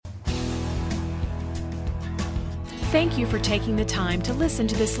Thank you for taking the time to listen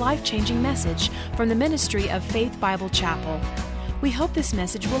to this life-changing message from the ministry of Faith Bible Chapel. We hope this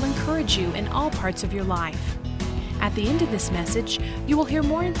message will encourage you in all parts of your life. At the end of this message, you will hear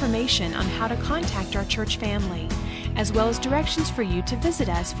more information on how to contact our church family, as well as directions for you to visit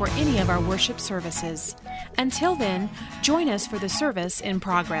us for any of our worship services. Until then, join us for the service in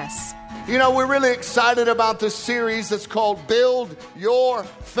progress. You know, we're really excited about this series that's called Build Your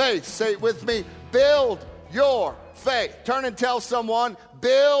Faith. Say it with me, build your faith. Turn and tell someone,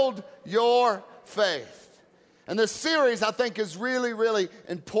 build your faith. And this series, I think, is really, really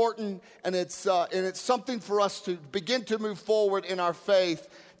important, and it's something for us to begin to move forward in our faith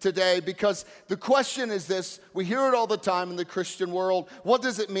today, because the question is this: we hear it all the time in the Christian world. What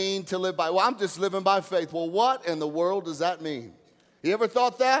does it mean to live by? Well, I'm just living by faith. Well, what in the world does that mean? You ever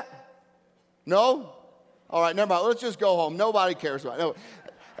thought that? No? All right, never mind. Let's just go home. Nobody cares about it. No.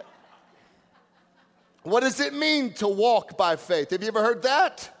 What does it mean to walk by faith? Have you ever heard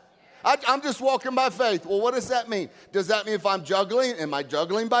that? I'm just walking by faith. Well, what does that mean? Does that mean if I'm juggling, am I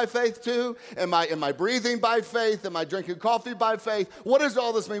juggling by faith too? Am I breathing by faith? Am I drinking coffee by faith? What does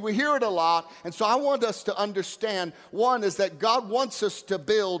all this mean? We hear it a lot. And so I want us to understand, one is that God wants us to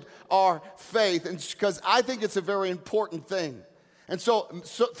build our faith, and because I think it's a very important thing. And so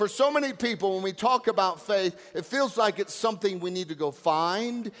for so many people, when we talk about faith, it feels like it's something we need to go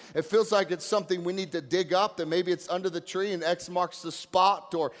find. It feels like it's something we need to dig up, that maybe it's under the tree and X marks the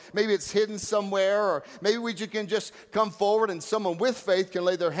spot, or maybe it's hidden somewhere, or maybe we can just come forward and someone with faith can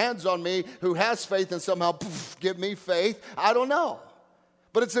lay their hands on me who has faith and somehow give me faith. I don't know.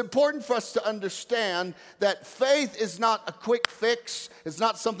 But it's important for us to understand that faith is not a quick fix. It's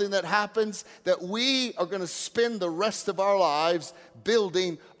not something that happens, that we are going to spend the rest of our lives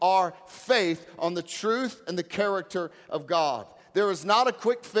building our faith on the truth and the character of God. There is not a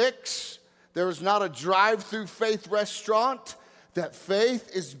quick fix. There is not a drive-through faith restaurant. That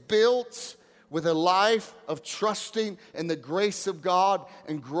faith is built with a life of trusting in the grace of God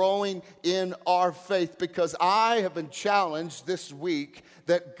and growing in our faith. Because I have been challenged this week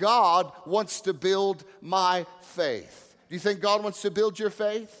that God wants to build my faith. Do you think God wants to build your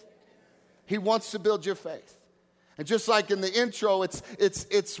faith? He wants to build your faith. And just like in the intro,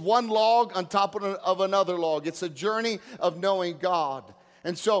 it's one log on top of another log. It's a journey of knowing God.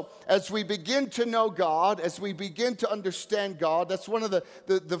 And so as we begin to know God, as we begin to understand God, that's one of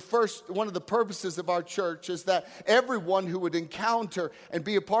the purposes of our church, is that everyone who would encounter and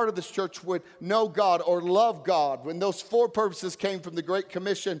be a part of this church would know God or love God. When those four purposes came from the Great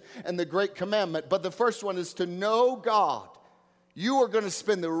Commission and the Great Commandment. But the first one is to know God. You are going to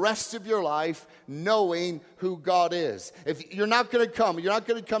spend the rest of your life knowing who God is. If you're not going to come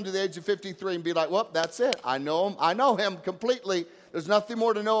to the age of 53 and be like, well, that's it. I know him completely. There's nothing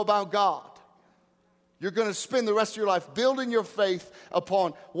more to know about God. You're going to spend the rest of your life building your faith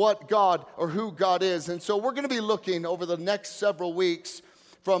upon what God or who God is. And so we're going to be looking over the next several weeks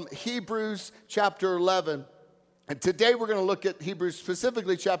from Hebrews chapter 11. And today we're going to look at Hebrews,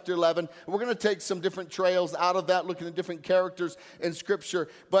 specifically chapter 11. We're going to take some different trails out of that, looking at different characters in Scripture.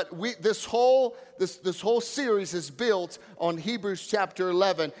 But this whole series is built on Hebrews chapter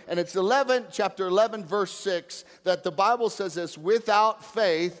 11. And it's chapter 11, verse 6, that the Bible says this: without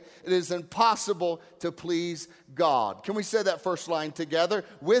faith, it is impossible to please God. Can we say that first line together?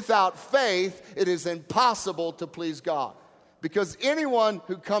 Without faith, it is impossible to please God. Because anyone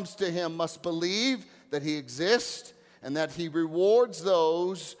who comes to him must believe that he exists and that he rewards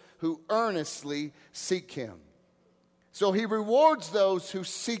those who earnestly seek him. So he rewards those who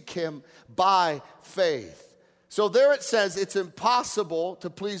seek him by faith. So there it says it's impossible to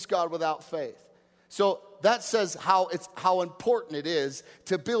please God without faith. So that says how important it is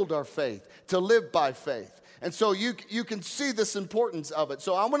to build our faith, to live by faith. And so you can see this importance of it.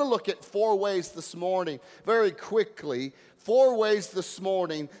 So I'm going to look at 4 ways this morning, very quickly. 4 ways this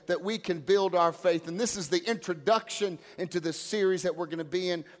morning that we can build our faith. And this is the introduction into this series that we're going to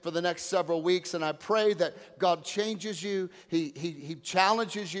be in for the next several weeks. And I pray that God changes you. He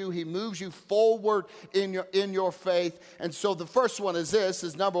challenges you. He moves you forward in your faith. And so the first one is this,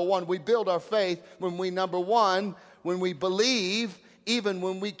 is number 1, we build our faith when we believe even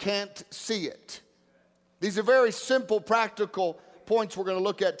when we can't see it. These are very simple, practical points we're going to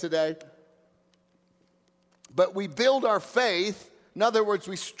look at today. But we build our faith. In other words,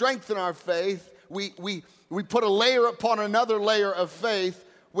 we strengthen our faith. We put a layer upon another layer of faith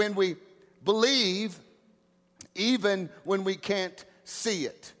when we believe, even when we can't see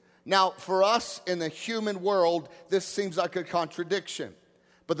it. Now, for us in the human world, this seems like a contradiction.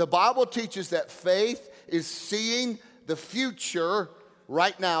 But the Bible teaches that faith is seeing the future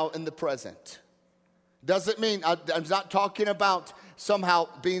right now in the present. Doesn't mean, I'm not talking about somehow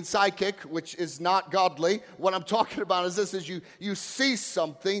being psychic, which is not godly. What I'm talking about is this, is you see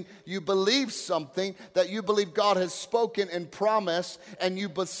something, you believe something that you believe God has spoken and promised, and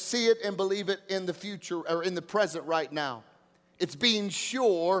you see it and believe it in the future or in the present right now. It's being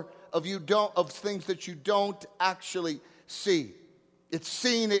sure of things that you don't actually see. It's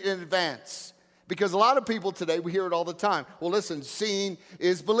seeing it in advance. Because a lot of people today, we hear it all the time. Well, listen, seeing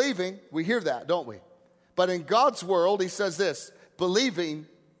is believing. We hear that, don't we? But in God's world, he says this, believing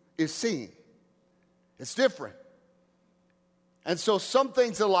is seeing. It's different. And so some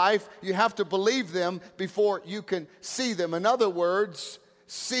things in life, you have to believe them before you can see them. In other words,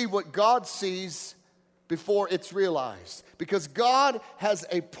 see what God sees before it's realized. Because God has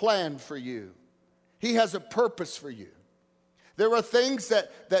a plan for you. He has a purpose for you. There are things that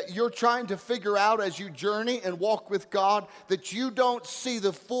you're trying to figure out as you journey and walk with God that you don't see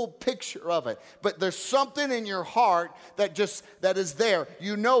the full picture of it. But there's something in your heart that is there.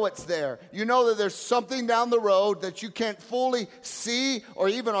 You know it's there. You know that there's something down the road that you can't fully see or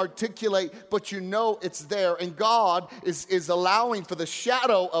even articulate, but you know it's there. And God is allowing for the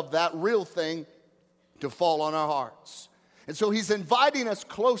shadow of that real thing to fall on our hearts. And so he's inviting us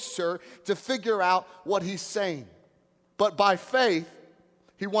closer to figure out what he's saying. But by faith,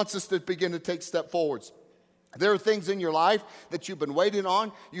 he wants us to begin to take step forwards. There are things in your life that you've been waiting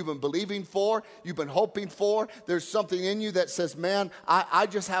on, you've been believing for, you've been hoping for. There's something in you that says, man, I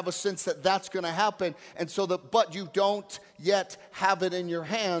just have a sense that that's going to happen. And so but you don't yet have it in your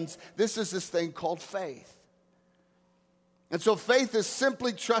hands. This is this thing called faith. And so faith is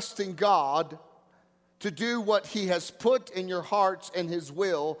simply trusting God to do what he has put in your hearts and his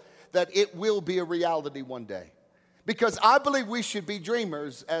will, that it will be a reality one day. Because I believe we should be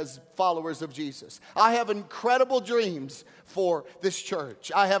dreamers as followers of Jesus. I have incredible dreams for this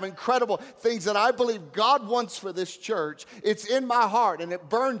church. I have incredible things that I believe God wants for this church. It's in my heart, and it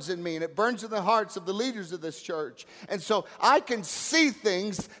burns in me, and it burns in the hearts of the leaders of this church. And so I can see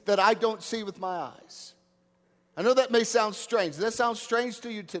things that I don't see with my eyes. I know that may sound strange. Does that sound strange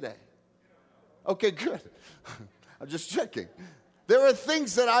to you today? Okay, good. I'm just checking. There are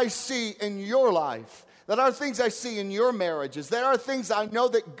things that I see in your life, that are things I see in your marriages. There are things I know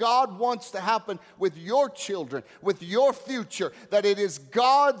that God wants to happen with your children, with your future, that it is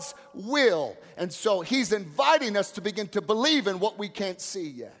God's will. And so he's inviting us to begin to believe in what we can't see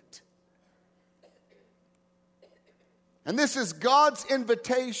yet. And this is God's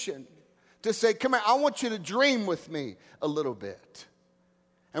invitation to say, come here, I want you to dream with me a little bit.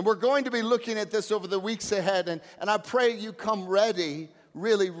 And we're going to be looking at this over the weeks ahead. And I pray you come ready,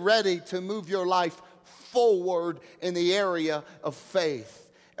 really ready to move your life forward in the area of faith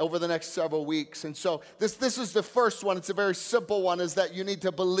over the next several weeks. And so this is the first one. It's a very simple one, is that you need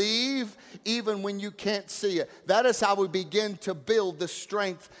to believe even when you can't see it. That is how we begin to build the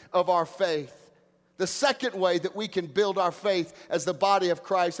strength of our faith. The second way that we can build our faith as the body of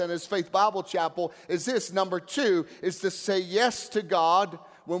Christ and as Faith Bible Chapel is this. Number 2 is to say yes to God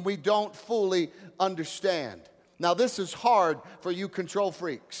when we don't fully understand. Now, this is hard for you control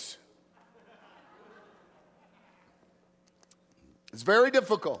freaks. It's very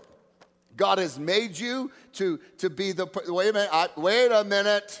difficult. God has made you to be the... Wait a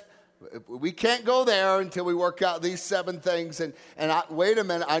minute. We can't go there until we work out these 7 things. Wait a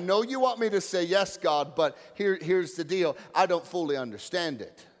minute. I know you want me to say yes, God, but here's the deal. I don't fully understand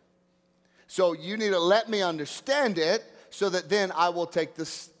it. So you need to let me understand it so that then I will take the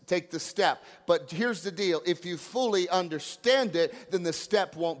step. But here's the deal. If you fully understand it, then the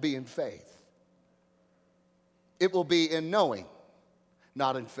step won't be in faith. It will be in knowing,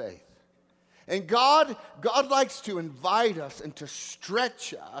 not in faith. And God likes to invite us and to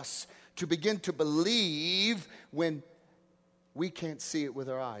stretch us to begin to believe when we can't see it with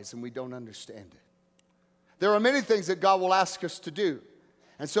our eyes and we don't understand it. There are many things that God will ask us to do.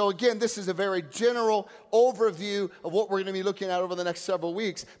 And so again, this is a very general overview of what we're going to be looking at over the next several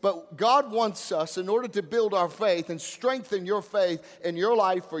weeks. But God wants us, in order to build our faith and strengthen your faith in your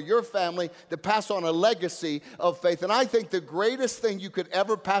life for your family, to pass on a legacy of faith. And I think the greatest thing you could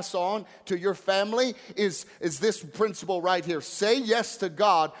ever pass on to your family is this principle right here. Say yes to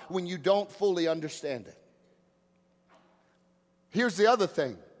God when you don't fully understand it. Here's the other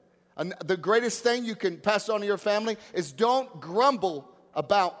thing. The greatest thing you can pass on to your family is don't grumble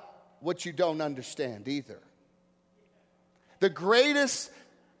about what you don't understand either. The greatest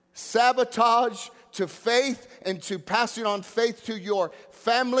sabotage to faith and to passing on faith to your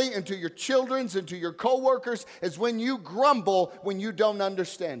family and to your children and to your coworkers is when you grumble when you don't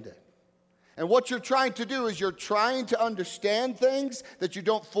understand it. And what you're trying to do is you're trying to understand things that you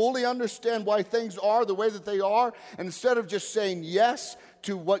don't fully understand why things are the way that they are. And instead of just saying yes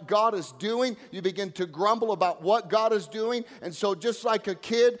to what God is doing, you begin to grumble about what God is doing. And so just like a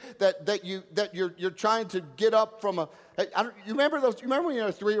kid that you're trying to get up from you remember when you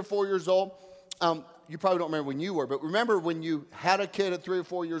were 3 or 4 years old? You probably don't remember when you were, but remember when you had a kid at 3 or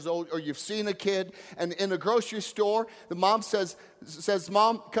 4 years old, or you've seen a kid, and in a grocery store, the mom says,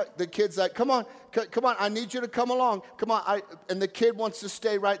 Mom, the kid's like, come on, I need you to come along. Come on, and the kid wants to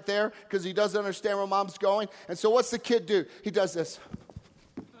stay right there because he doesn't understand where mom's going. And so what's the kid do? He does this.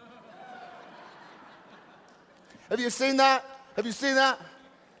 Have you seen that?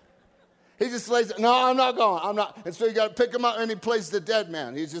 He just lays, no, I'm not going. I'm not. And so you got to pick him up, and he plays the dead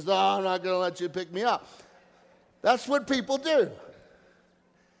man. He's just, I'm not going to let you pick me up. That's what people do.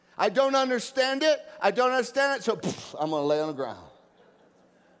 I don't understand it, so I'm going to lay on the ground.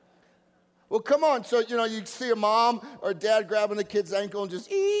 Well, come on. So, you see a mom or a dad grabbing the kid's ankle and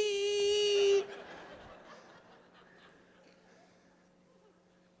just, ee.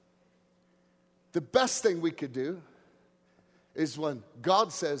 The best thing we could do is when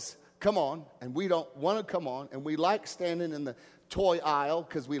God says, come on, and we don't want to come on, and we like standing in the toy aisle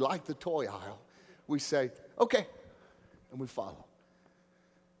because we like the toy aisle, we say, okay, and we follow.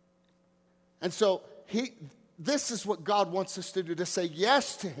 And so this is what God wants us to do, to say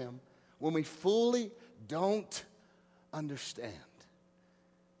yes to him when we fully don't understand.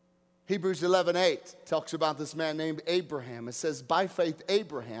 Hebrews 11:8 talks about this man named Abraham. It says, by faith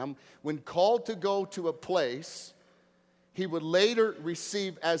Abraham, when called to go to a place he would later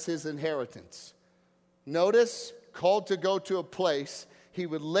receive as his inheritance. Notice, called to go to a place he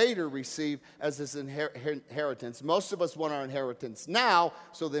would later receive as his inheritance. Most of us want our inheritance now,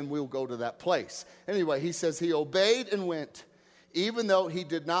 so then we'll go to that place. Anyway, he says he obeyed and went, even though he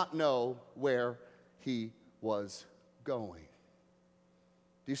did not know where he was going.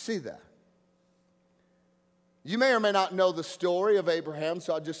 Do you see that? You may or may not know the story of Abraham,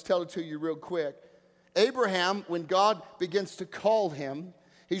 so I'll just tell it to you real quick. Abraham, when God begins to call him,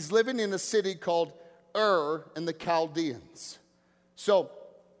 he's living in a city called Ur in the Chaldeans. So,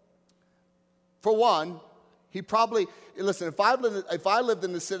 for one, he probably, listen, if I lived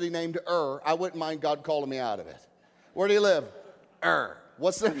in a city named Ur, I wouldn't mind God calling me out of it. Where do you live? Ur.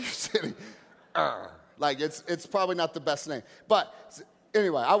 What's the name of your city? Ur. Like, it's probably not the best name. But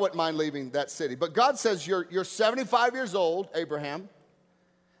anyway, I wouldn't mind leaving that city. But God says, you're 75 years old, Abraham.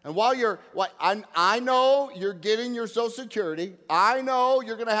 And I know you're getting your Social Security. I know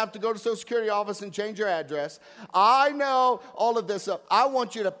you're going to have to go to the Social Security office and change your address. I know all of this stuff. I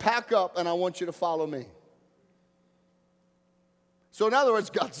want you to pack up and I want you to follow me. So in other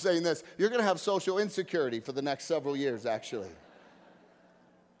words, God's saying this. You're going to have social insecurity for the next several years, actually.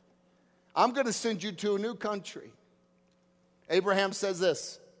 I'm going to send you to a new country. Abraham says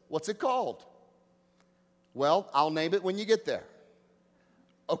this. What's it called? Well, I'll name it when you get there.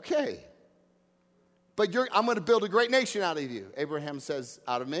 Okay. But I'm going to build a great nation out of you. Abraham says,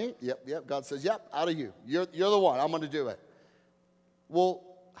 out of me? Yep. God says, yep, out of you. You're the one. I'm going to do it. Well,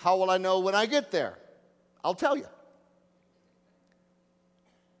 how will I know when I get there? I'll tell you.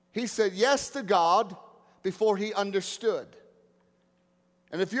 He said yes to God before he understood.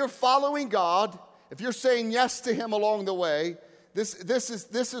 And if you're following God, if you're saying yes to him along the way, this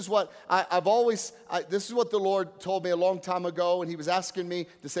is what this is what the Lord told me a long time ago, and he was asking me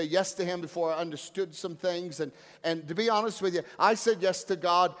to say yes to him before I understood some things. And to be honest with you, I said yes to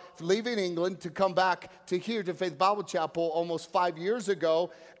God leaving England to come back to here to Faith Bible Chapel almost 5 years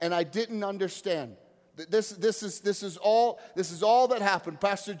ago, and I didn't understand. This is all that happened.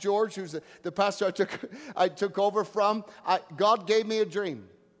 Pastor George, who's the pastor I took over from, God gave me a dream.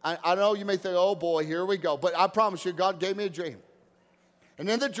 I know you may think, oh boy, here we go. But I promise you, God gave me a dream. And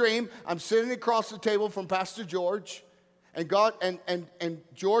in the dream, I'm sitting across the table from Pastor George, and Pastor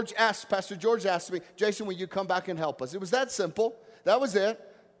George asked me, Jason, will you come back and help us? It was that simple. That was it.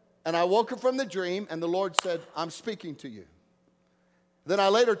 And I woke up from the dream, and the Lord said, I'm speaking to you. Then I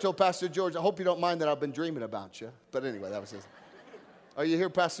later told Pastor George, I hope you don't mind that I've been dreaming about you. But anyway, that was his. Are you here,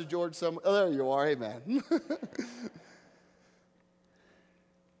 Pastor George? Somewhere? Oh, there you are. Amen.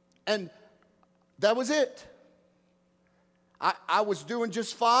 And that was it. I was doing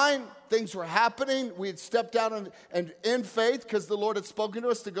just fine. Things were happening. We had stepped out and in faith because the Lord had spoken to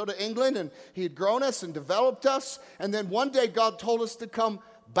us to go to England, and he had grown us and developed us. And then one day God told us to come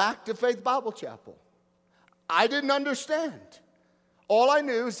back to Faith Bible Chapel. I didn't understand. All I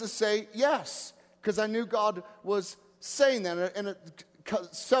knew is to say yes, because I knew God was saying that. And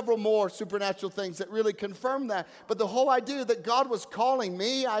several more supernatural things that really confirm that. But the whole idea that God was calling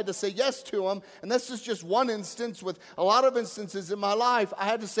me, I had to say yes to him. And this is just one instance with a lot of instances in my life. I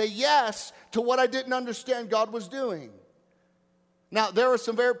had to say yes to what I didn't understand God was doing. Now, there are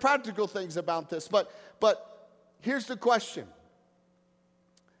some very practical things about this, but here's the question.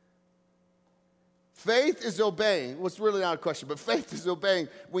 Faith is obeying. Well, it's really not a question, but faith is obeying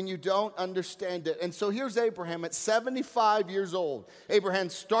when you don't understand it. And so here's Abraham at 75 years old. Abraham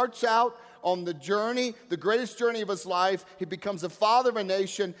starts out on the journey, the greatest journey of his life. He becomes the father of a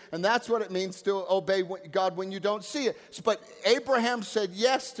nation, and that's what it means to obey God when you don't see it. But Abraham said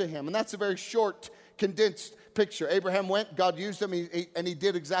yes to him, and that's a very short, condensed picture. Abraham went, God used him, and he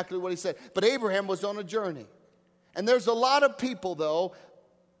did exactly what he said. But Abraham was on a journey. And there's a lot of people, though,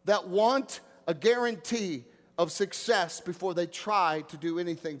 that want a guarantee of success before they try to do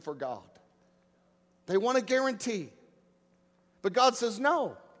anything for God. They want a guarantee. But God says,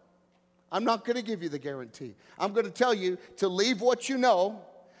 no, I'm not going to give you the guarantee. I'm going to tell you to leave what you know,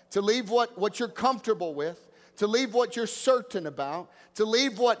 to leave what you're comfortable with, to leave what you're certain about, to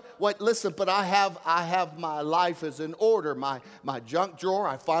leave what listen, but I have my life is in order. My junk drawer,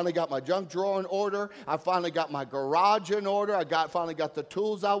 I finally got my junk drawer in order. I finally got my garage in order. Finally got the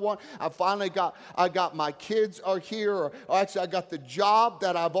tools I want. I got my kids are here, or actually I got the job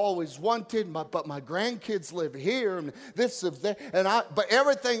that I've always wanted, but my grandkids live here, and this is that, but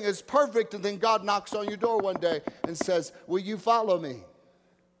everything is perfect, and then God knocks on your door one day and says, will you follow me?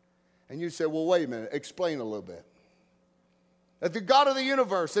 And you say, well, wait a minute, explain a little bit. If the God of the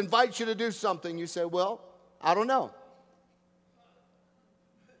universe invites you to do something, you say, well, I don't know.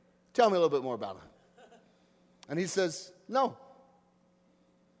 Tell me a little bit more about it. And he says, no.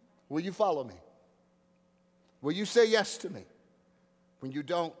 Will you follow me? Will you say yes to me when you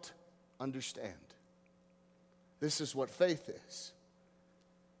don't understand? This is what faith is.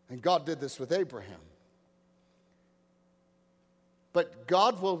 And God did this with Abraham. But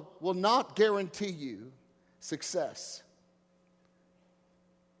God will not guarantee you success.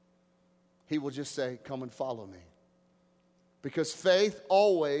 He will just say, come and follow me. Because faith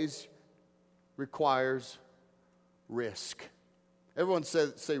always requires risk. Everyone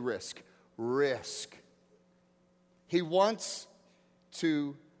say risk. Risk. He wants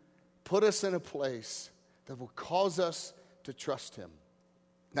to put us in a place that will cause us to trust him.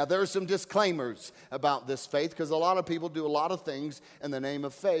 Now, there are some disclaimers about this faith because a lot of people do a lot of things in the name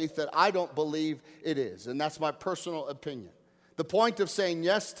of faith that I don't believe it is. And that's my personal opinion. The point of saying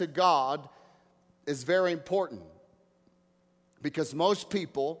yes to God is very important because most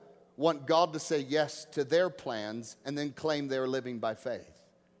people want God to say yes to their plans and then claim they're living by faith.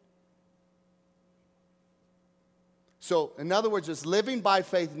 So, in other words, just living by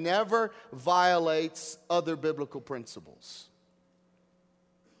faith never violates other biblical principles.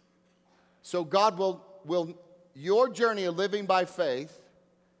 So God will your journey of living by faith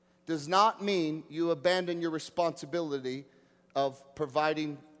does not mean you abandon your responsibility of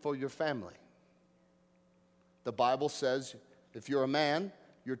providing for your family. The Bible says if you're a man,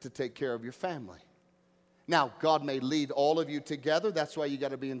 you're to take care of your family. Now, God may lead all of you together. That's why you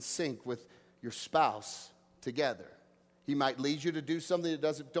got to be in sync with your spouse together. He might lead you to do something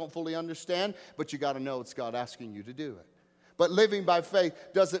that don't fully understand, but you got to know it's God asking you to do it. But living by faith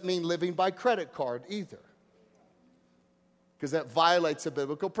doesn't mean living by credit card either, because that violates a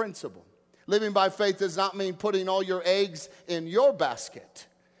biblical principle. Living by faith does not mean putting all your eggs in your basket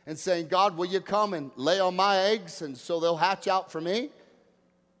and saying, God, will you come and lay on my eggs and so they'll hatch out for me?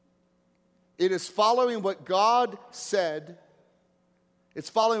 It is following what God said. It's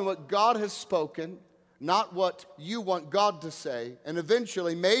following what God has spoken, not what you want God to say. And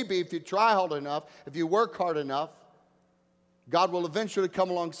eventually, maybe if you try hard enough, if you work hard enough, God will eventually come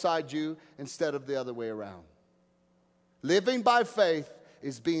alongside you instead of the other way around. Living by faith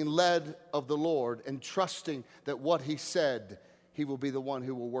is being led of the Lord and trusting that what he said, he will be the one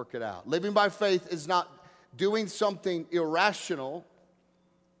who will work it out. Living by faith is not doing something irrational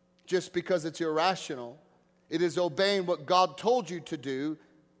just because it's irrational. It is obeying what God told you to do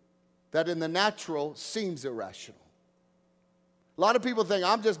that in the natural seems irrational. A lot of people think,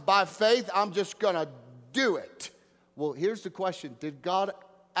 I'm just by faith, I'm just going to do it. Well, here's the question. Did God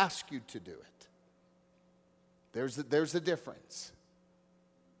ask you to do it? There's a difference.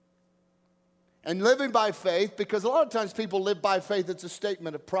 And living by faith, because a lot of times people live by faith, it's a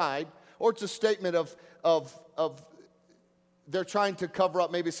statement of pride, or it's a statement of they're trying to cover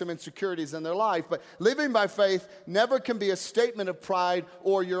up maybe some insecurities in their life. But living by faith never can be a statement of pride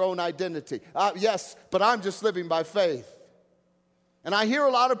or your own identity. Yes, but I'm just living by faith. And I hear a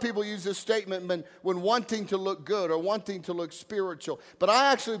lot of people use this statement when wanting to look good or wanting to look spiritual. But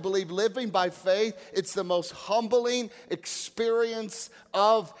I actually believe living by faith, it's the most humbling experience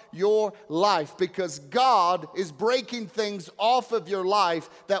of your life, because God is breaking things off of your life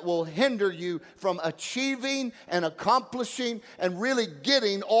that will hinder you from achieving and accomplishing and really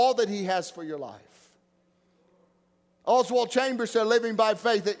getting all that He has for your life. Oswald Chambers said, living by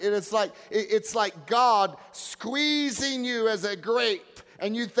faith, it's like God squeezing you as a grape,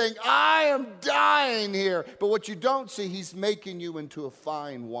 and you think, I am dying here. But what you don't see, He's making you into a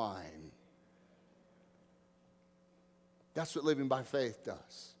fine wine. That's what living by faith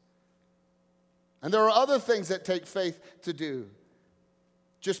does. And there are other things that take faith to do.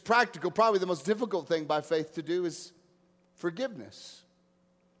 Just practical, probably the most difficult thing by faith to do is forgiveness.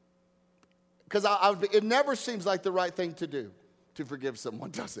 Because it never seems like the right thing to do, to forgive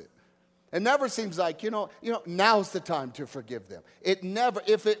someone, does it? It never seems like, now's the time to forgive them.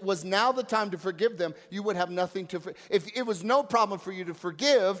 If it was now the time to forgive them, you would have nothing to forgive. If it was no problem for you to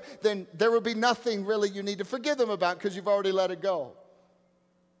forgive, then there would be nothing really you need to forgive them about, because you've already let it go.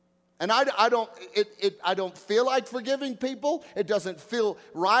 And I don't feel like forgiving people. It doesn't feel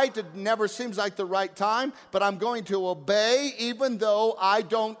right. It never seems like the right time. But I'm going to obey even though I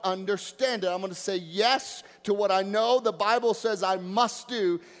don't understand it. I'm going to say yes to what I know the Bible says I must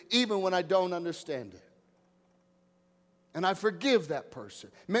do even when I don't understand it. And I forgive that person.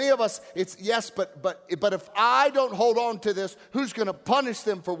 Many of us, it's yes, but if I don't hold on to this, who's going to punish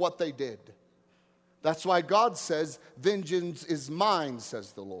them for what they did? That's why God says, vengeance is mine,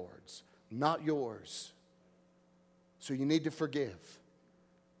 says the Lord, not yours. So you need to forgive.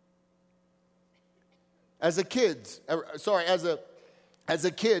 As a kid,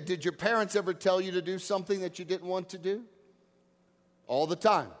 did your parents ever tell you to do something that you didn't want to do? All the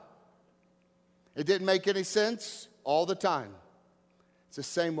time. It didn't make any sense? All the time. It's the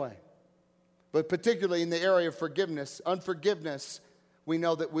same way. But particularly in the area of forgiveness, unforgiveness, we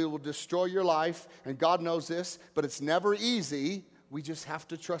know that we will destroy your life, and God knows this, but it's never easy. We just have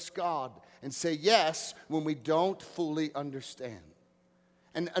to trust God and say yes when we don't fully understand.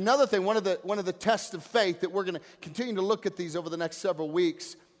 And another thing, one of the tests of faith that we're going to continue to look at these over the next several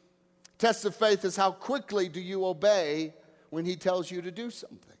weeks, tests of faith is how quickly do you obey when He tells you to do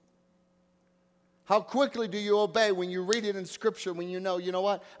something? How quickly do you obey when you read it in Scripture, when you know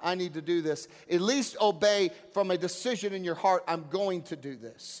what, I need to do this? At least obey from a decision in your heart, I'm going to do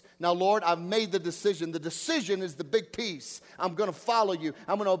this. Now, Lord, I've made the decision. The decision is the big piece. I'm going to follow you.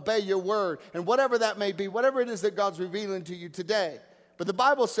 I'm going to obey your word. And whatever that may be, whatever it is that God's revealing to you today. But the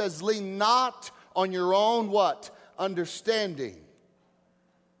Bible says, lean not on your own what? Understanding.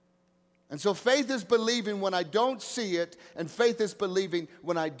 And so faith is believing when I don't see it, and faith is believing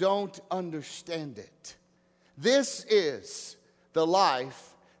when I don't understand it. This is the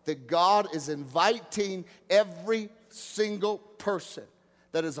life that God is inviting every single person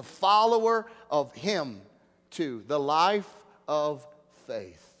that is a follower of Him to, the life of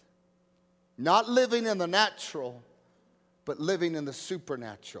faith. Not living in the natural, but living in the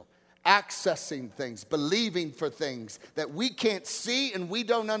supernatural. Accessing things, believing for things that we can't see and we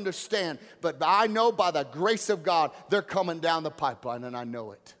don't understand. But I know by the grace of God, they're coming down the pipeline, and I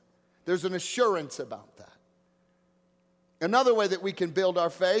know it. There's an assurance about that. Another way that we can build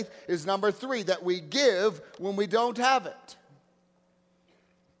our faith is number 3, that we give when we don't have it.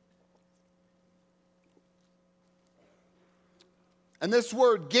 And this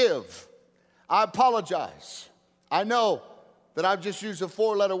word give, I apologize. I know that I've just used a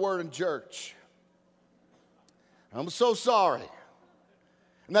 4-letter word in church. I'm so sorry.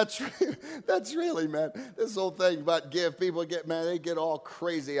 And that's really, man, this whole thing about give, people they get all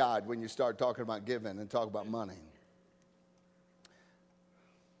crazy-eyed when you start talking about giving and talk about money.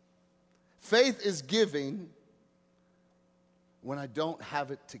 Faith is giving when I don't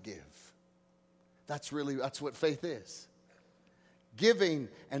have it to give. That's what faith is. Giving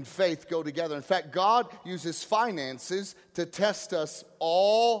and faith go together. In fact, God uses finances to test us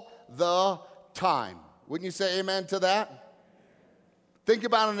all the time. Wouldn't you say amen to that? Think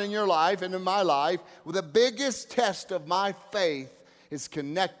about it in your life and in my life. Well, the biggest test of my faith is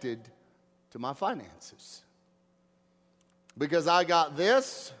connected to my finances. Because I got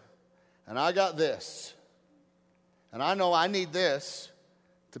this and I got this. And I know I need this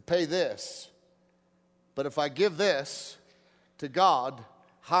to pay this. But if I give this to God,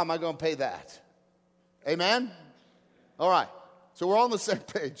 how am I going to pay that? Amen? All right. So we're all on the same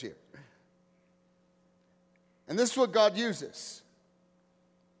page here. And this is what God uses.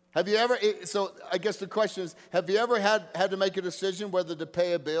 Have you ever, so I guess the question is, have you ever had to make a decision whether to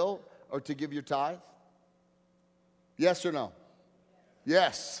pay a bill or to give your tithe? Yes or no?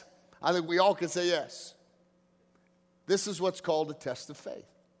 Yes. I think we all can say yes. This is what's called a test of faith.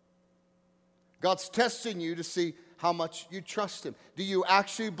 God's testing you to see how much you trust Him. Do you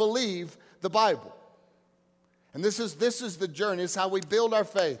actually believe the Bible? And this is the journey. This is how we build our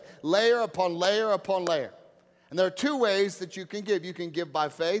faith, layer upon layer upon layer. And there are two ways that you can give. You can give by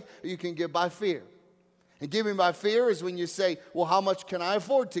faith, or you can give by fear. And giving by fear is when you say, well, how much can I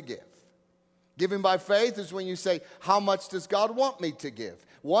afford to give? Giving by faith is when you say, how much does God want me to give?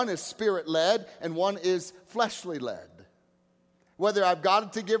 One is spirit-led, and one is fleshly-led. Whether I've got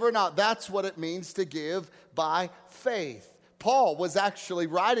it to give or not, that's what it means to give by faith. Paul was actually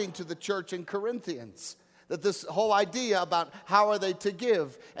writing to the church in Corinthians that this whole idea about how are they to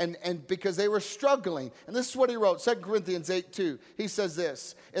give, and because they were struggling. And this is what he wrote, 2 Corinthians 8:2. He says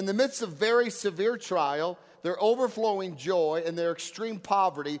this, in the midst of very severe trial, their overflowing joy and their extreme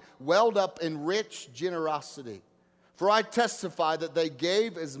poverty welled up in rich generosity. For I testify that they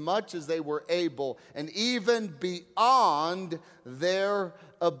gave as much as they were able, and even beyond their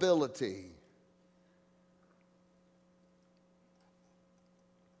ability.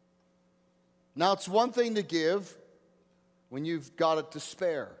 Now, it's one thing to give when you've got it to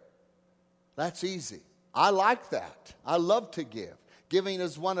spare. That's easy. I like that. I love to give. Giving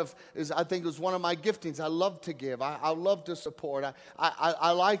is I think one of my giftings. I love to give. I love to support.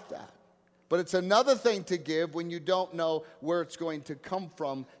 I like that. But it's another thing to give when you don't know where it's going to come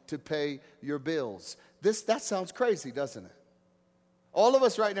from to pay your bills. That sounds crazy, doesn't it? All of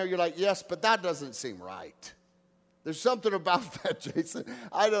us right now, you're like, yes, but that doesn't seem right. There's something about that, Jason.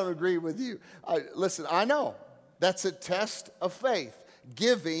 I don't agree with you. Listen, I know. That's a test of faith.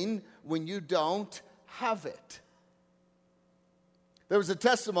 Giving when you don't have it. There was a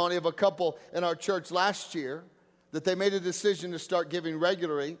testimony of a couple in our church last year that they made a decision to start giving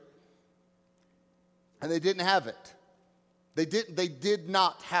regularly, and they didn't have it. They did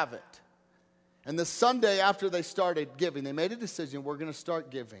not have it. And the Sunday after they started giving, they made a decision, we're going to start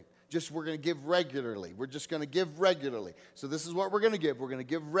giving. We're going to give regularly. We're just going to give regularly. So this is what we're going to give. We're going to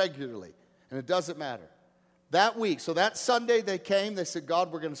give regularly. And it doesn't matter. That week, so that Sunday they came, they said,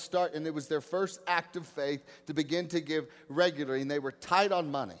 God, we're going to start. And it was their first act of faith to begin to give regularly. And they were tight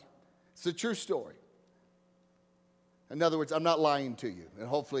on money. It's a true story. In other words, I'm not lying to you. And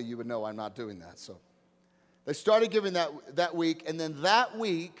hopefully you would know I'm not doing that. So they started giving that week. And then that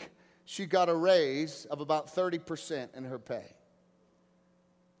week, she got a raise of about 30% in her pay.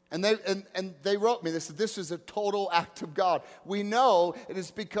 And they wrote me, they said, this is a total act of God. We know it is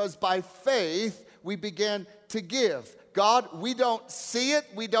because by faith we began to give. God, we don't see it,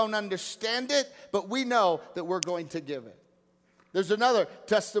 we don't understand it, but we know that we're going to give it. There's another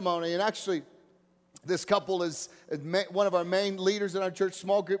testimony, and actually this couple is one of our main leaders in our church,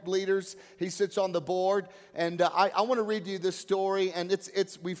 small group leaders. He sits on the board, and I want to read you this story, and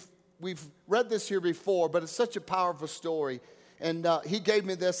we've read this here before, but it's such a powerful story. And he gave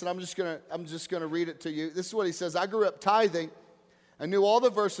me this, and I'm just gonna read it to you. This is what he says. I grew up tithing. I knew all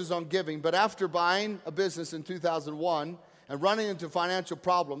the verses on giving, but after buying a business in 2001 and running into financial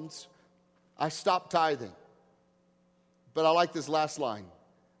problems, I stopped tithing. But I like this last line.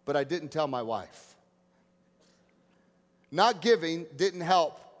 But I didn't tell my wife. Not giving didn't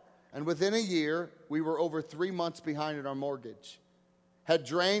help, and within a year, we were over 3 months behind in our mortgage, had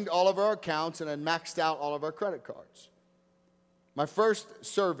drained all of our accounts, and had maxed out all of our credit cards. My first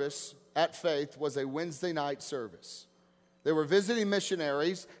service at Faith was a Wednesday night service. They were visiting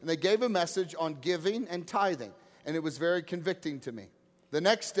missionaries, and they gave a message on giving and tithing, and it was very convicting to me. The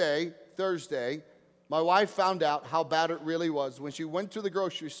next day, Thursday, my wife found out how bad it really was when she went to the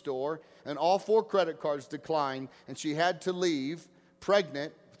grocery store, and all 4 credit cards declined, and she had to leave,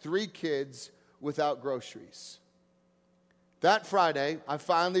 pregnant, 3 kids, without groceries. That Friday, I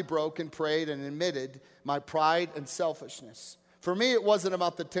finally broke and prayed and admitted my pride and selfishness. For me, it wasn't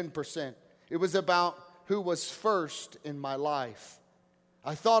about the 10%. It was about who was first in my life.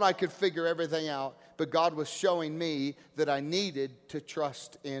 I thought I could figure everything out, but God was showing me that I needed to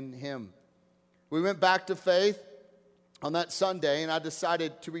trust in Him. We went back to Faith on that Sunday, and I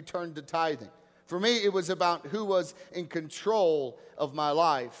decided to return to tithing. For me, it was about who was in control of my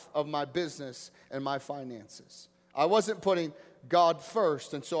life, of my business, and my finances. I wasn't putting God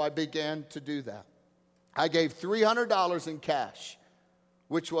first, and so I began to do that. I gave $300 in cash,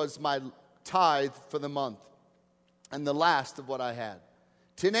 which was my tithe for the month and the last of what I had.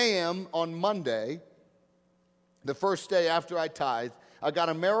 10 a.m. on Monday, the first day after I tithed, I got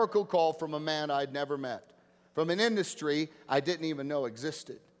a miracle call from a man I'd never met, from an industry I didn't even know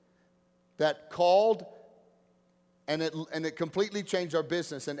existed, that called, and it completely changed our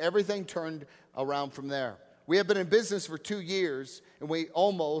business, and everything turned around from there. We have been in business for 2 years, and we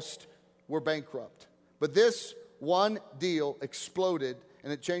almost were bankrupt. But this one deal exploded,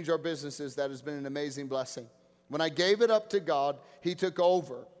 and it changed our businesses. That has been an amazing blessing. When I gave it up to God, He took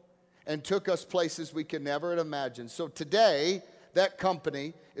over and took us places we could never have imagined. So today, that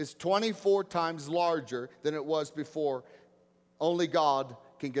company is 24 times larger than it was before. Only God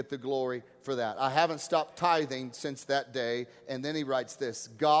can get the glory for that. I haven't stopped tithing since that day. And then he writes this: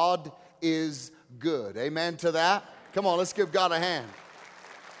 God is good. Amen to that? Come on, let's give God a hand.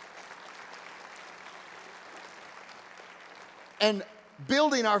 And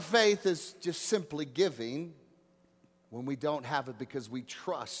building our faith is just simply giving when we don't have it, because we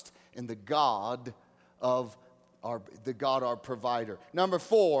trust in the God of our provider. Number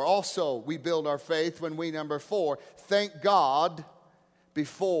 4, also we build our faith when we, number 4, thank God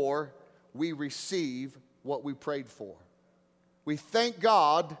before we receive what we prayed for. We thank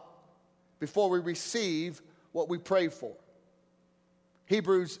God before we receive what we pray for.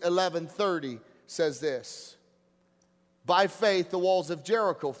 Hebrews 11:30 says this: by faith the walls of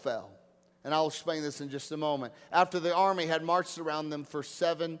Jericho fell. And I'll explain this in just a moment. After the army had marched around them for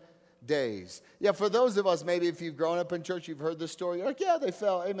 7 days. Yeah, for those of us, maybe if you've grown up in church, you've heard this story. You're like, yeah, they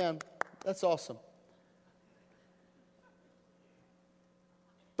fell. Amen. That's awesome.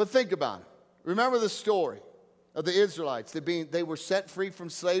 But think about it. Remember the story of the Israelites. They were set free from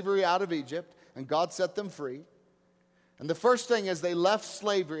slavery out of Egypt, and God set them free. And the first thing is they left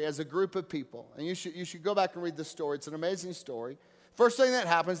slavery as a group of people. And you should go back and read the story. It's an amazing story. First thing that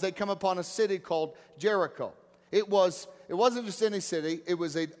happens, they come upon a city called Jericho. It wasn't just any city. It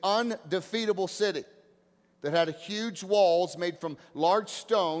was an undefeatable city that had huge walls made from large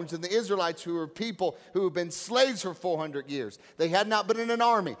stones. And the Israelites, who were people who had been slaves for 400 years, they had not been in an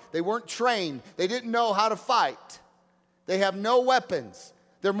army. They weren't trained. They didn't know how to fight. They have no weapons.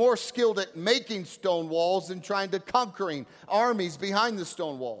 They're more skilled at making stone walls than trying to conquering armies behind the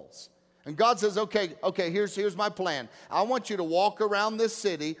stone walls. And God says, okay, here's my plan. I want you to walk around this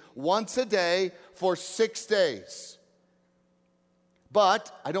city once a day for 6 days.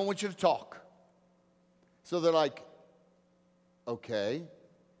 But I don't want you to talk. So they're like, okay,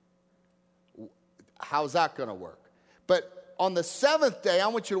 how's that going to work? But on the 7th day, I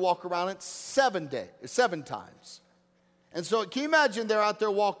want you to walk around it 7 times. And so can you imagine they're out there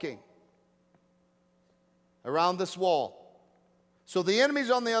walking around this wall? So the enemy's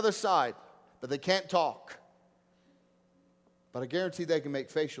on the other side, but they can't talk. But I guarantee they can make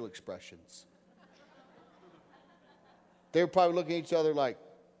facial expressions. They were probably looking at each other like,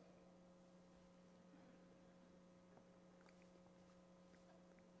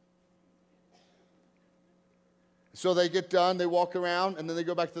 so they get done, they walk around, and then they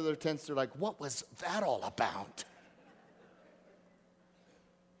go back to their tents. They're like, what was that all about?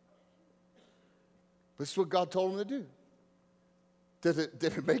 This is what God told them to do. Did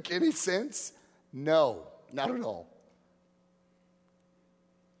it make any sense? No, not at all.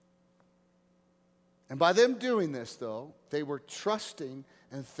 And by them doing this, though, they were trusting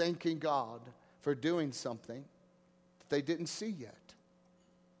and thanking God for doing something that they didn't see yet.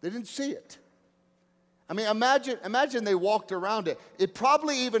 They didn't see it. I mean, imagine they walked around it. It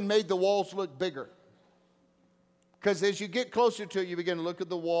probably even made the walls look bigger. Because as you get closer to it, you begin to look at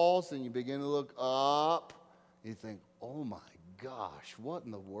the walls, and you begin to look up. You think, oh my gosh, what in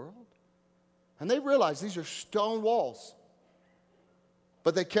the world? And they realized these are stone walls.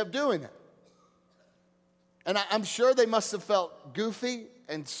 But they kept doing it. And I'm sure they must have felt goofy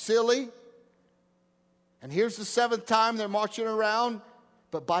and silly. And here's the 7th time they're marching around.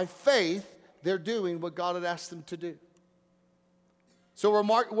 But by faith, they're doing what God had asked them to do. So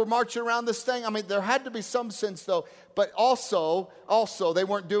we're marching around this thing. I mean, there had to be some sense, though. But also, they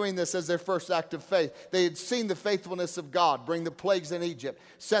weren't doing this as their first act of faith. They had seen the faithfulness of God bring the plagues in Egypt,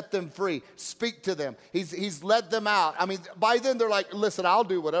 set them free, speak to them. He's led them out. I mean, by then they're like, listen, I'll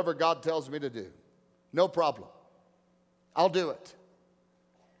do whatever God tells me to do. No problem. I'll do it.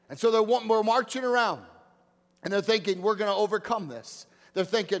 And so we're marching around, and they're thinking, we're going to overcome this. They're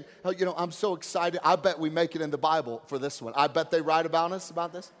thinking, oh, I'm so excited. I bet we make it in the Bible for this one. I bet they write about us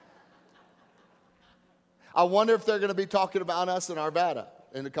about this. I wonder if they're going to be talking about us in Arvada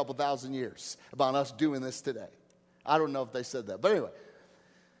in a couple thousand years, about us doing this today. I don't know if they said that. But anyway,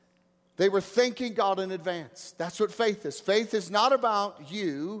 they were thanking God in advance. That's what faith is. Faith is not about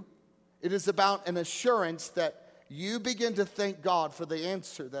you. It is about an assurance that you begin to thank God for the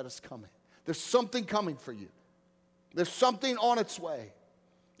answer that is coming. There's something coming for you. There's something on its way.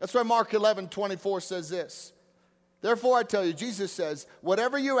 That's why Mark 11:24 says this. Therefore, I tell you, Jesus says,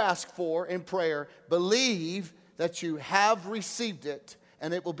 whatever you ask for in prayer, believe that you have received it,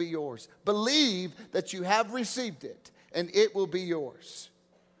 and it will be yours. Believe that you have received it, and it will be yours.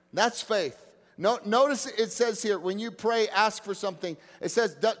 That's faith. Notice it says here, when you pray, ask for something. It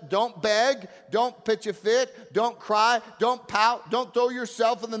says, don't beg, don't pitch a fit, don't cry, don't pout, don't throw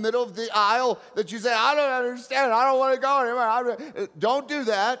yourself in the middle of the aisle that you say, I don't understand, I don't want to go anywhere. Don't do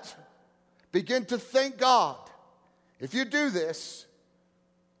that. Begin to thank God. If you do this,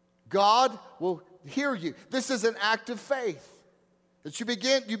 God will hear you. This is an act of faith. That you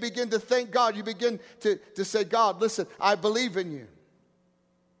begin to thank God. You begin to say, God, listen, I believe in you.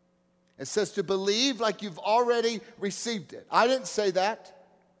 It says to believe like you've already received it. I didn't say that.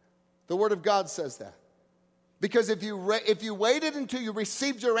 The Word of God says that. Because if you waited until you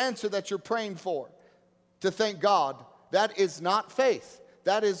received your answer that you're praying for to thank God, that is not faith.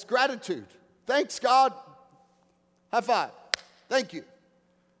 That is gratitude. Thanks, God. High five. Thank you.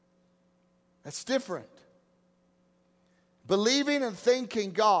 That's different. Believing and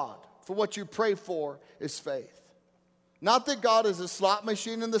thanking God for what you pray for is faith. Not that God is a slot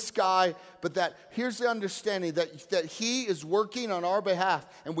machine in the sky, but that here's the understanding that He is working on our behalf.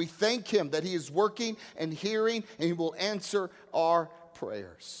 And we thank Him that He is working and hearing, and He will answer our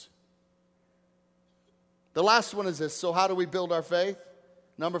prayers. The last one is this. So how do we build our faith?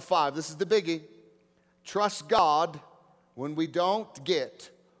 Number 5, this is the biggie. Trust God when we don't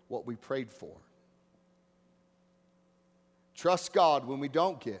get what we prayed for. Trust God when we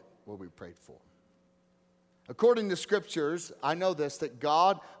don't get what we prayed for. According to scriptures, I know this, that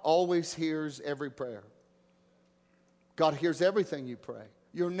God always hears every prayer. God hears everything you pray.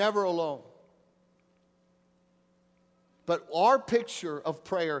 You're never alone. But our picture of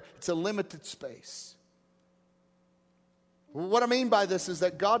prayer, it's a limited space. What I mean by this is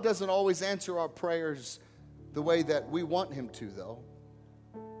that God doesn't always answer our prayers the way that we want Him to, though.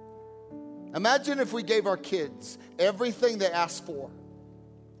 Imagine if we gave our kids everything they asked for.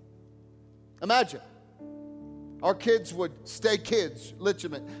 Imagine. Our kids would stay kids,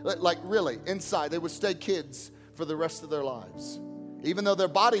 like really, inside. They would stay kids for the rest of their lives. Even though their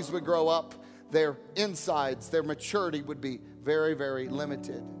bodies would grow up, their insides, their maturity would be very, very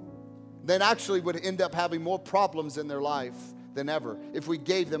limited. They actually would end up having more problems in their life than ever if we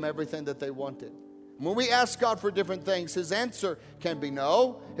gave them everything that they wanted. When we ask God for different things, His answer can be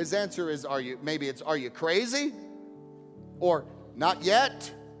no. His answer is, are you crazy? Or not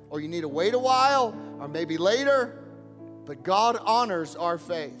yet? Or you need to wait a while? Or maybe later? But God honors our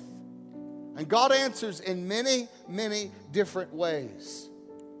faith. And God answers in many, many different ways.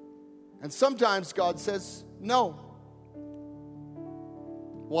 And sometimes God says no.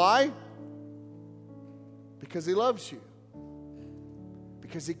 Why? Because He loves you.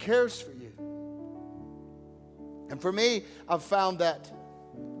 Because He cares for you. And for me, I've found that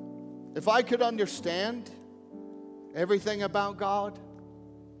if I could understand everything about God,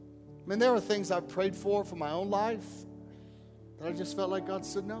 I mean, there are things I've prayed for my own life that I just felt like God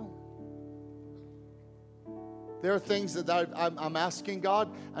said no. There are things that I'm asking God,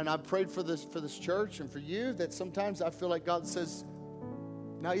 and I've prayed for this church and for you, that sometimes I feel like God says,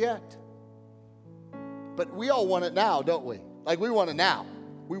 not yet. But we all want it now, don't we? Like, we want it now.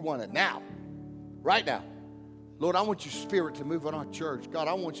 We want it now. Right now. Lord, I want your Spirit to move on our church. God,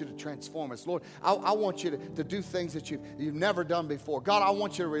 I want you to transform us. Lord, I want you to do things that you've never done before. God, I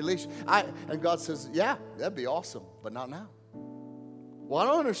want you to release. And God says, yeah, that'd be awesome, but not now. Well, I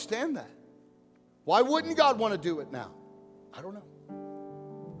don't understand that. Why wouldn't God want to do it now? I don't know.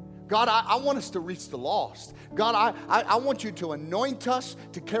 God, I want us to reach the lost. God, I want you to anoint us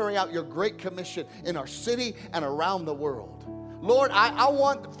to carry out your great commission in our city and around the world. Lord, I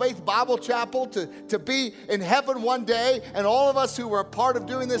want Faith Bible Chapel to be in heaven one day, and all of us who are a part of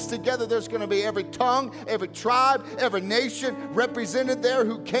doing this together, there's going to be every tongue, every tribe, every nation represented there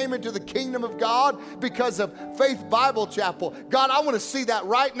who came into the kingdom of God because of Faith Bible Chapel. God, I want to see that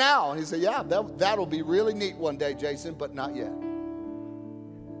right now. And He said, yeah, that'll be really neat one day, Jason, but not yet.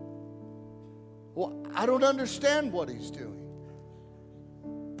 Well, I don't understand what He's doing,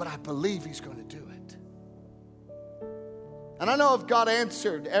 but I believe He's going to do it. And I know if God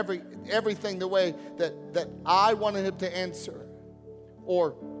answered everything the way that I wanted Him to answer,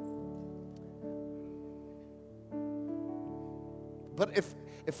 but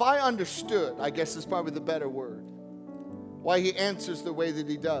if I understood, I guess is probably the better word, why He answers the way that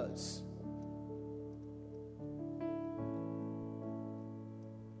He does,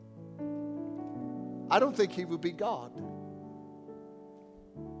 I don't think He would be God.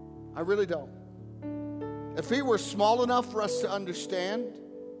 I really don't. If He were small enough for us to understand,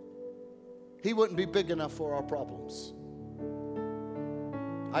 He wouldn't be big enough for our problems.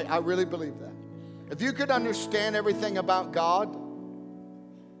 I really believe that. If you could understand everything about God,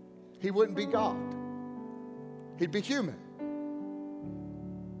 he wouldn't be God. He'd be human.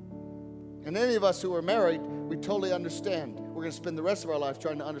 And any of us who are married, we totally understand. We're going to spend the rest of our life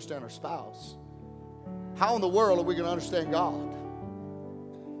trying to understand our spouse. How in the world are we going to understand God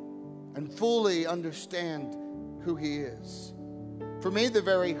and fully understand who he is? For me, the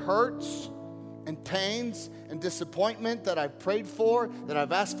very hurts and pains and disappointment that I've prayed for, that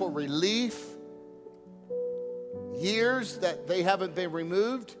I've asked for relief, years that they haven't been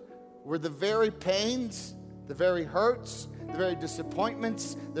removed, were the very pains, the very hurts, the very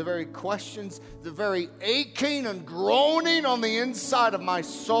disappointments, the very questions, the very aching and groaning on the inside of my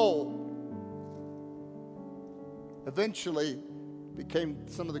soul eventually became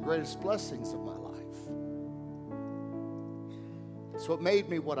some of the greatest blessings of my life. It's what made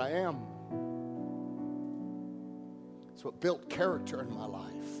me what I am. It's what built character in my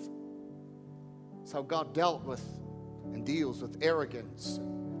life. It's how God dealt with and deals with arrogance,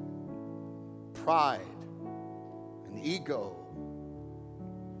 and pride, and ego,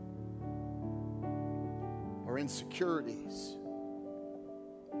 or insecurities.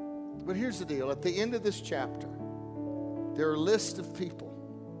 But here's the deal. At the end of this chapter, there are a list of people.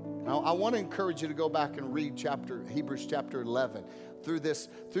 Now, I want to encourage you to go back and read Hebrews chapter 11 through this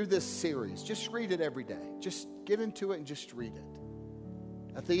series. Just read it every day. Just get into it and just read it.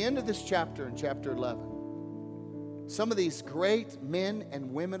 At the end of this chapter, in chapter 11, some of these great men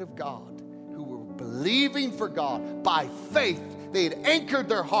and women of God who were believing for God by faith, they had anchored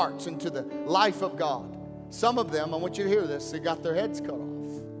their hearts into the life of God. Some of them, I want you to hear this, they got their heads cut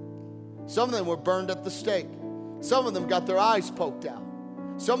off. Some of them were burned at the stake. Some of them got their eyes poked out.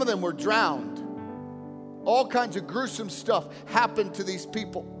 Some of them were drowned. All kinds of gruesome stuff happened to these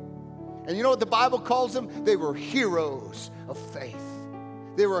people. And you know what the Bible calls them? They were heroes of faith.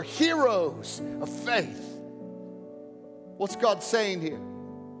 They were heroes of faith. What's God saying here?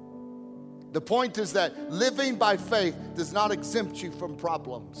 The point is that living by faith does not exempt you from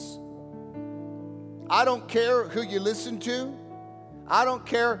problems. I don't care who you listen to. I don't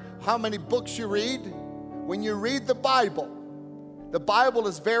care how many books you read. When you read the Bible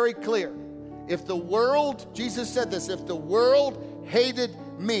is very clear. If the world, Jesus said this, if the world hated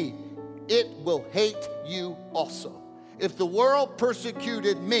me, it will hate you also. If the world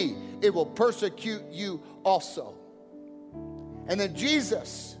persecuted me, it will persecute you also. And then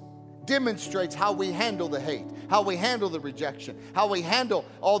Jesus demonstrates how we handle the hate, how we handle the rejection, how we handle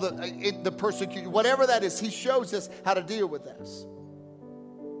all the persecution, whatever that is. He shows us how to deal with this.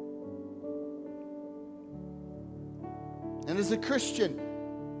 And as a Christian,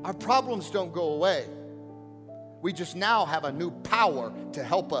 our problems don't go away. We just now have a new power to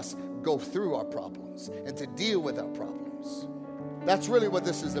help us go through our problems and to deal with our problems. That's really what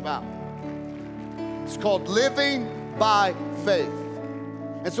this is about. It's called living by faith.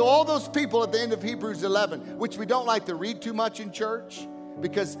 And so all those people at the end of Hebrews 11, which we don't like to read too much in church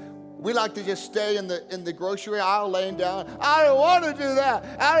because we like to just stay in the grocery aisle laying down. I don't want to do that.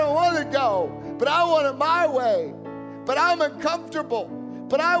 I don't want to go. But I want it my way. But I'm uncomfortable.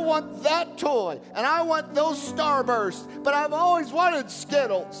 But I want that toy. And I want those Starbursts. But I've always wanted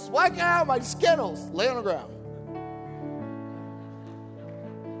Skittles. Why can't I have my Skittles? Lay on the ground.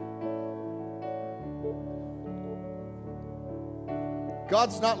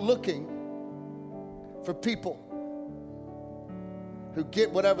 God's not looking for people who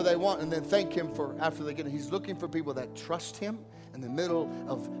get whatever they want and then thank him for after they get it. He's looking for people that trust him in the middle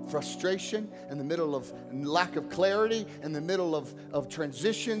of frustration, in the middle of lack of clarity, in the middle of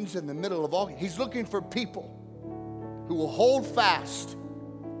transitions, in the middle of all. He's looking for people who will hold fast.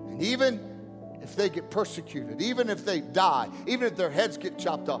 And even if they get persecuted, even if they die, even if their heads get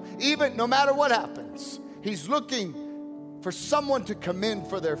chopped off, even no matter what happens, he's looking for someone to commend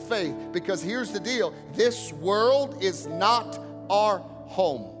for their faith. Because here's the deal. This world is not our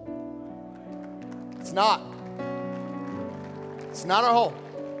home. It's not. It's not our home.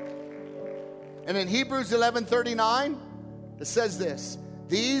 And in Hebrews 11:39, it says this.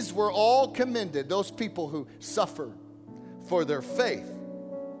 These were all commended, those people who suffered for their faith.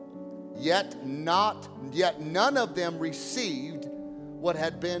 Yet none of them received what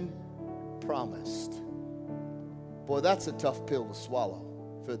had been promised. Boy, that's a tough pill to swallow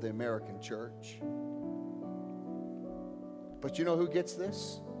for the American church. But you know who gets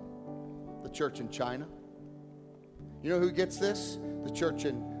this? The church in China. You know who gets this? The church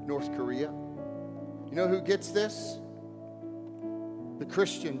in North Korea. You know who gets this? The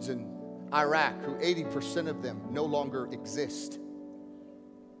Christians in Iraq, who 80% of them no longer exist.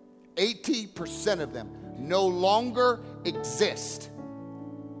 80% of them no longer exist.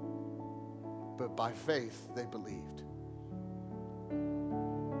 But by faith, they believed.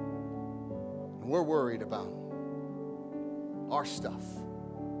 we're worried about our stuff.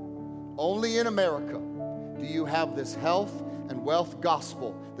 Only in America do you have this health and wealth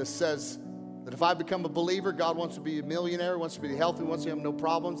gospel that says that if I become a believer, God wants to be a millionaire, He wants to be healthy, He wants to have no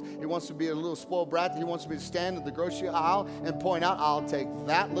problems, He wants to be a little spoiled brat, He wants me to stand in the grocery aisle and point out, I'll take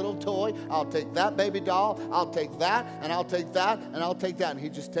that little toy, I'll take that baby doll, I'll take that, and I'll take that, and I'll take that. And He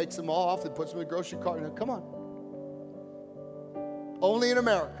just takes them all off and puts them in the grocery cart. And come on. Only in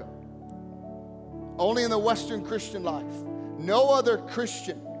America. Only in the Western Christian life. No other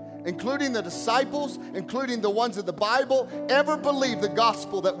Christian, including the disciples, including the ones of the Bible, ever believed the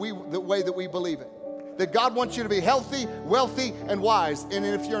gospel the way that we believe it. That God wants you to be healthy, wealthy, and wise. And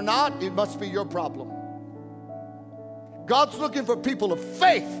if you're not, it must be your problem. God's looking for people of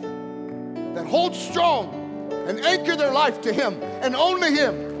faith that hold strong and anchor their life to Him and only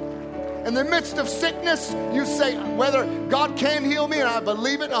Him. In the midst of sickness, you say, whether God can heal me, and I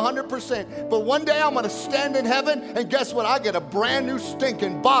believe it 100%, but one day I'm going to stand in heaven, and guess what? I get a brand new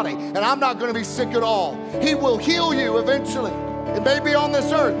stinking body, and I'm not going to be sick at all. He will heal you eventually. It may be on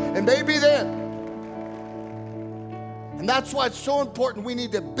this earth, it may be then. And that's why it's so important we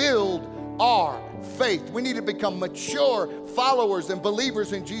need to build our faith. We need to become mature followers and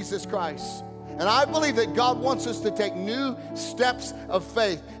believers in Jesus Christ. And I believe that God wants us to take new steps of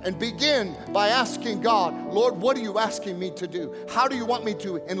faith and begin by asking God, Lord, what are you asking me to do? How do you want me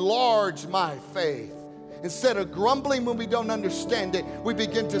to enlarge my faith? Instead of grumbling when we don't understand it, we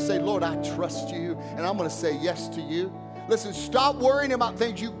begin to say, Lord, I trust you, and I'm going to say yes to you. Listen, stop worrying about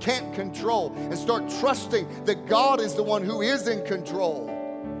things you can't control and start trusting that God is the one who is in control.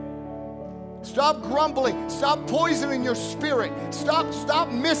 Stop grumbling. Stop poisoning your spirit. Stop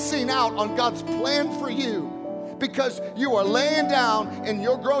missing out on God's plan for you because you are laying down in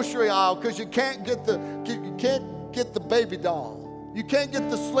your grocery aisle because you can't get the baby doll. You can't get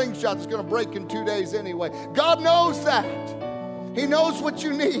the slingshot that's going to break in 2 days anyway. God knows that. He knows what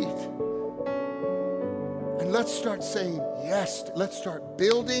you need. And let's start saying yes. Let's start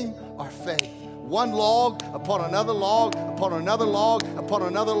building our faith. One log upon another log, upon another log, upon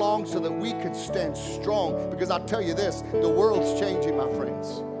another log, so that we can stand strong. Because I'll tell you this, the world's changing, my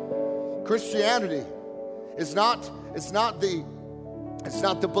friends. Christianity is not the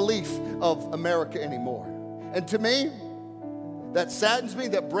belief of America anymore. And to me, that saddens me,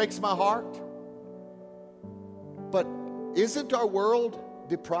 that breaks my heart. But isn't our world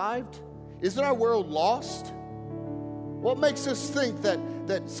deprived? Isn't our world lost? What makes us think that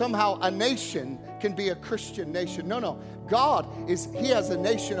somehow a nation can be a Christian nation? No. God He has a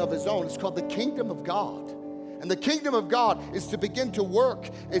nation of His own. It's called the kingdom of God. And the kingdom of God is to begin to work.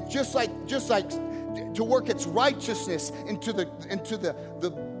 It's just like to work its righteousness into the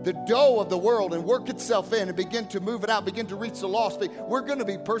dough of the world and work itself in and begin to move it out, begin to reach the lost. We're going to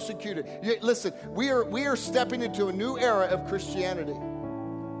be persecuted. Listen, we are stepping into a new era of Christianity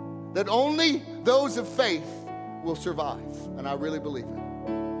that only those of faith will survive, and I really believe it.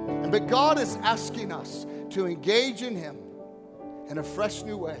 But God is asking us to engage in Him in a fresh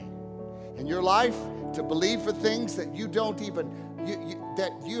new way in your life, to believe for things that you don't even,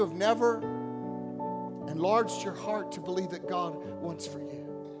 that you have never enlarged your heart to believe that God wants for you.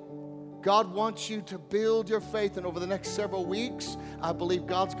 God wants you to build your faith, and over the next several weeks, I believe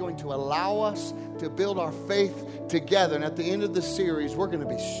God's going to allow us to build our faith together. And at the end of the series, we're going to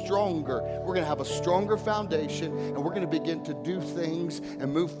be stronger. We're going to have a stronger foundation, and we're going to begin to do things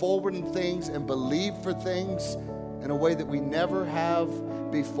and move forward in things and believe for things in a way that we never have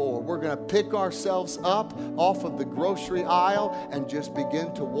before. We're going to pick ourselves up off of the grocery aisle and just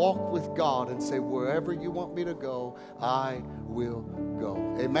begin to walk with God and say, wherever you want me to go, I will go.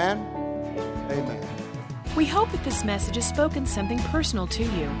 Amen? Amen. We hope that this message has spoken something personal to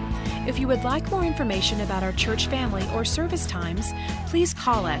you. If you would like more information about our church family or service times, please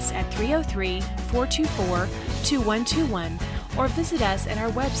call us at 303-424-2121 or visit us at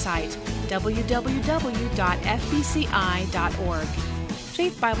our website, www.fbci.org.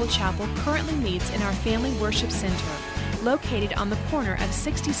 Faith Bible Chapel currently meets in our Family Worship Center, located on the corner of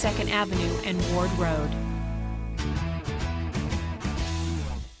 62nd Avenue and Ward Road.